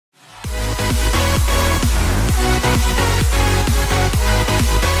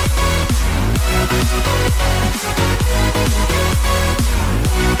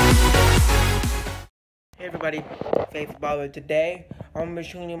everybody? Faithful Baller. Today, I'm going to be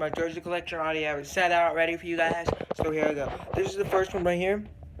showing you my jersey collection. I already have it set out, ready for you guys. So here I go. This is the first one right here.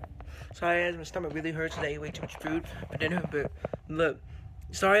 Sorry guys, my stomach really hurts because I ate way too much food. But look,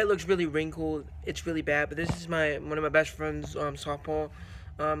 sorry it looks really wrinkled. It's really bad. But this is one of my best friend's softball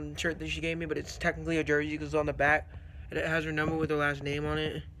shirt that she gave me. But it's technically a jersey because it's on the back. And it has her number with her last name on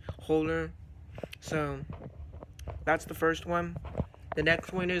it. Holder. So, that's the first one. The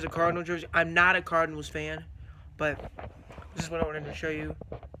next one is a Cardinal jersey. I'm not a Cardinals fan, but this is what I wanted to show you.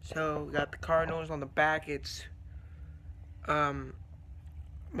 So, we got the Cardinals on the back. It's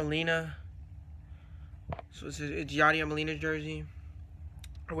Molina. So, it's Yadier Molina's jersey.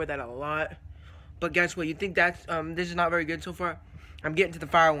 I wear that a lot. But guess what? You think that's, this is not very good so far? I'm getting to the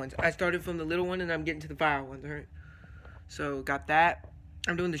fire ones. I started from the little one, and I'm getting to the fire ones, alright? So, got that.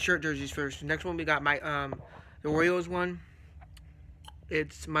 I'm doing the shirt jerseys first. Next one, we got my, the Royals one.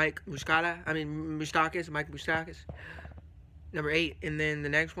 It's Mike Moustakas, Mike Moustakas, number 8. And then the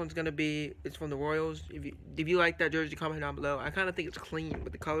next one's gonna be, it's from the Royals. If you like that jersey, comment down below. I kind of think it's clean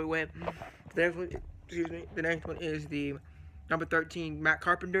with the colorway. The next one, the next one is the number 13 Matt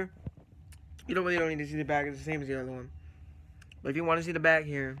Carpenter. You don't need to see the back. It's the same as the other one. But if you want to see the back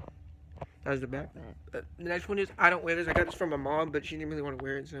here, that's the back. The next one is, I don't wear this. I got this from my mom, but she didn't really want to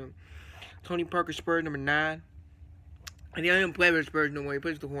wear it. So Tony Parker Spurs, number 9. And he doesn't play with Spurs no more. He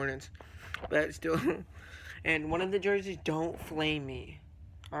plays the Hornets. But still. And one of the jerseys, don't flame me.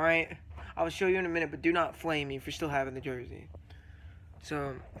 Alright? I'll show you in a minute, but do not flame me for still having the jersey.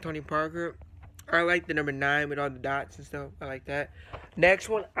 So, Tony Parker. I like the number 9 with all the dots and stuff. I like that. Next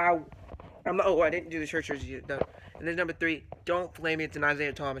one, I didn't do the shirt jersey yet. No. And then number 3, don't flame me. It's an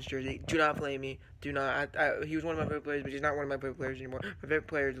Isaiah Thomas jersey. Do not flame me. Do not. He was one of my favorite players, but he's not one of my favorite players anymore. My favorite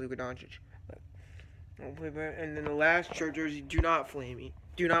player is Luka Doncic. And then the last shirt jersey, do not flame me.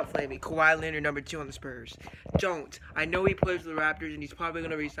 Do not flame me. Kawhi Leonard, number 2 on the Spurs. Don't. I know he plays for the Raptors, and he's probably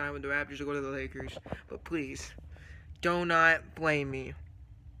going to re-sign with the Raptors or go to the Lakers. But please, do not flame me.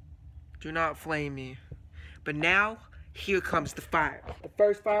 Do not flame me. But now, here comes the fire. The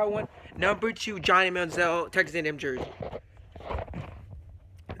first fire one, number 2, Johnny Manziel, Texas A&M jersey.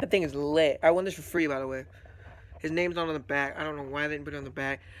 That thing is lit. I won this for free, by the way. His name's not on the back. I don't know why they didn't put it on the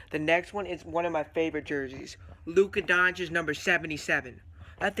back. The next one is one of my favorite jerseys. Luka Doncic, number 77.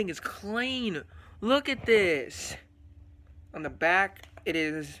 That thing is clean. Look at this. On the back, it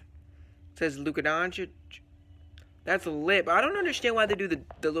says Luka Doncic. That's lit. But I don't understand why they do the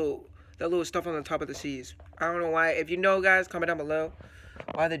little stuff on the top of the C's. I don't know why. If you know, guys, comment down below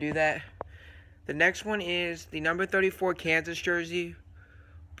why they do that. The next one is the number 34 Kansas jersey.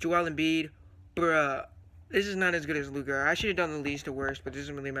 Joel Embiid. Bruh. This is not as good as Luka. I should have done the least to worst, but this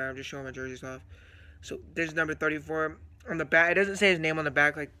doesn't really matter. I'm just showing my jerseys off. So, there's number 34 on the back. It doesn't say his name on the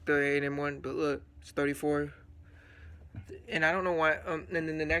back like the A&M one, but look, it's 34. And I don't know why. And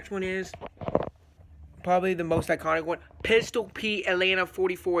then the next one is probably the most iconic one. Pistol Pete Atlanta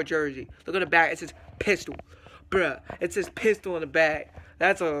 44 jersey. Look at the back. It says Pistol. Bruh. It says Pistol on the back.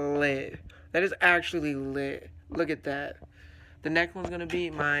 That's lit. That is actually lit. Look at that. The next one's going to be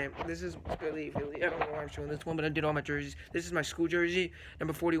this is really, I don't know why I'm showing this one, but I did all my jerseys. This is my school jersey,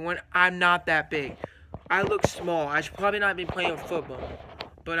 number 41. I'm not that big. I look small. I should probably not be playing football,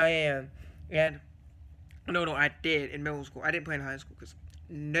 but I am. And, no, I did in middle school. I didn't play in high school because,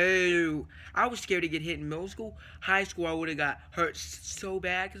 no. I was scared to get hit in middle school. High school, I would have got hurt so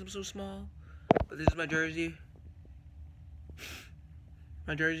bad because I'm so small. But this is my jersey.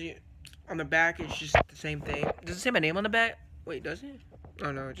 My jersey on the back is just the same thing. Does it say my name on the back? Wait, does it?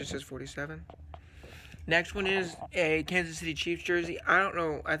 Oh, no, it just says 47. Next one is a Kansas City Chiefs jersey. I don't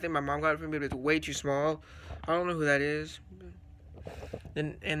know. I think my mom got it for me, but it's way too small. I don't know who that is.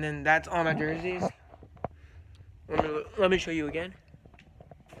 And then that's all my jerseys. Let me show you again.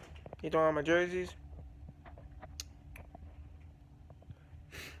 These are all my jerseys.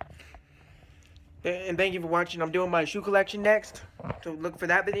 And thank you for watching. I'm doing my shoe collection next. So look for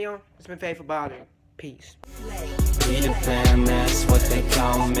that video. It's been Faithful Baller. Peace. Be the fam, that's what they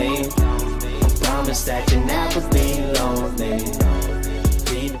call me. I promise that you never be lonely.